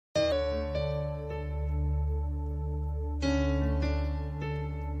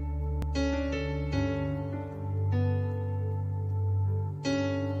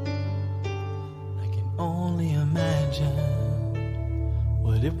imagine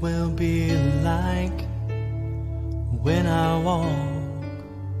what it will be like when I walk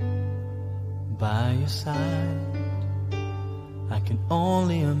by your side. I can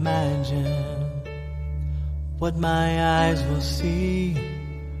only imagine what my eyes will see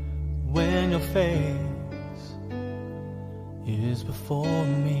when your face is before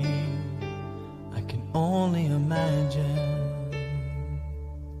me. I can only imagine.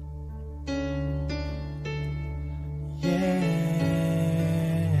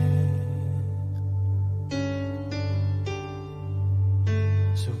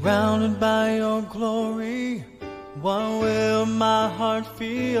 Surrounded by your glory, what will my heart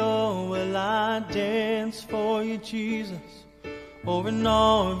feel? Will I dance for you, Jesus? Or in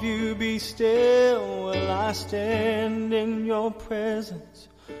awe of you be still? Will I stand in your presence?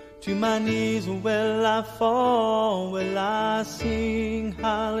 To my knees will I fall? Will I sing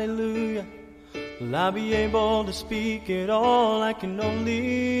hallelujah? Will I be able to speak it all? I can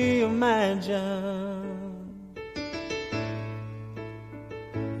only imagine.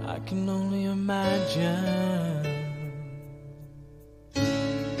 I can only imagine.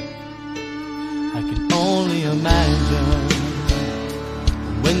 I can only imagine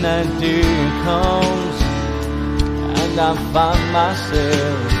when that day comes and I find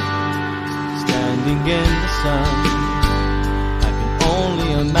myself standing in the sun. I can only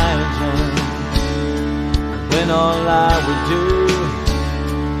imagine when all I would do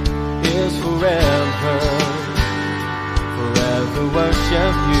is forever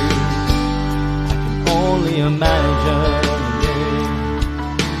worship you. I can only imagine, yeah.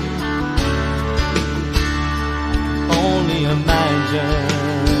 Only imagine.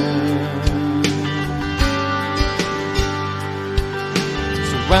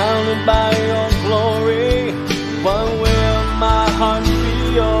 Surrounded by your glory, what will my heart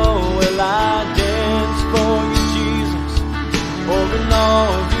feel? Will I dance for you, Jesus? Or in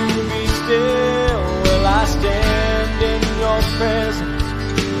awe of you be still? Will I stand in your presence?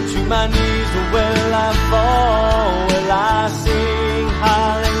 To my knees will I fall? Will I sing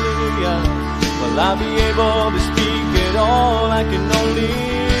hallelujah? Will I be able to speak it all? I can only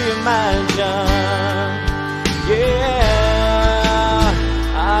imagine. Yeah,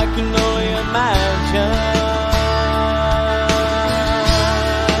 I can only imagine.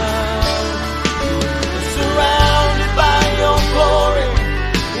 Surrounded by your glory,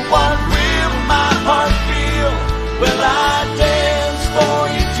 what will my heart feel? Will I dance for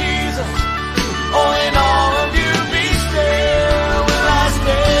you, Jesus? Oh, in all of you be still. Will I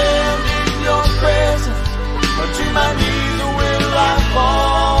stand in your presence? Or to my knees will I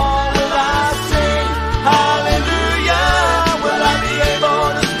fall? Will I sing hallelujah? Will I be able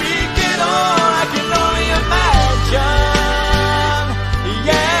to speak it all? I can only imagine.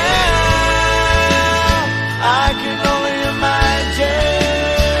 Yeah, I can only imagine.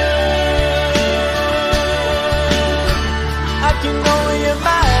 I can only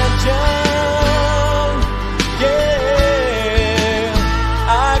imagine, yeah,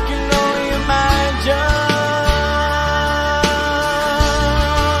 I can only imagine,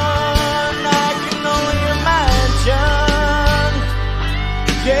 I can only imagine,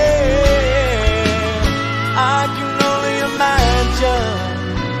 yeah, I can only imagine.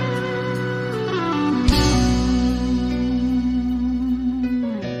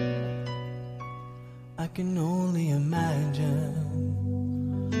 I can only imagine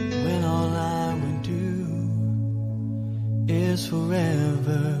when all I would do is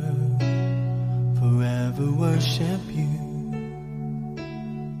forever worship you.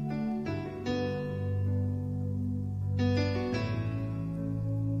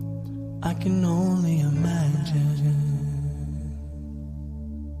 I can only imagine.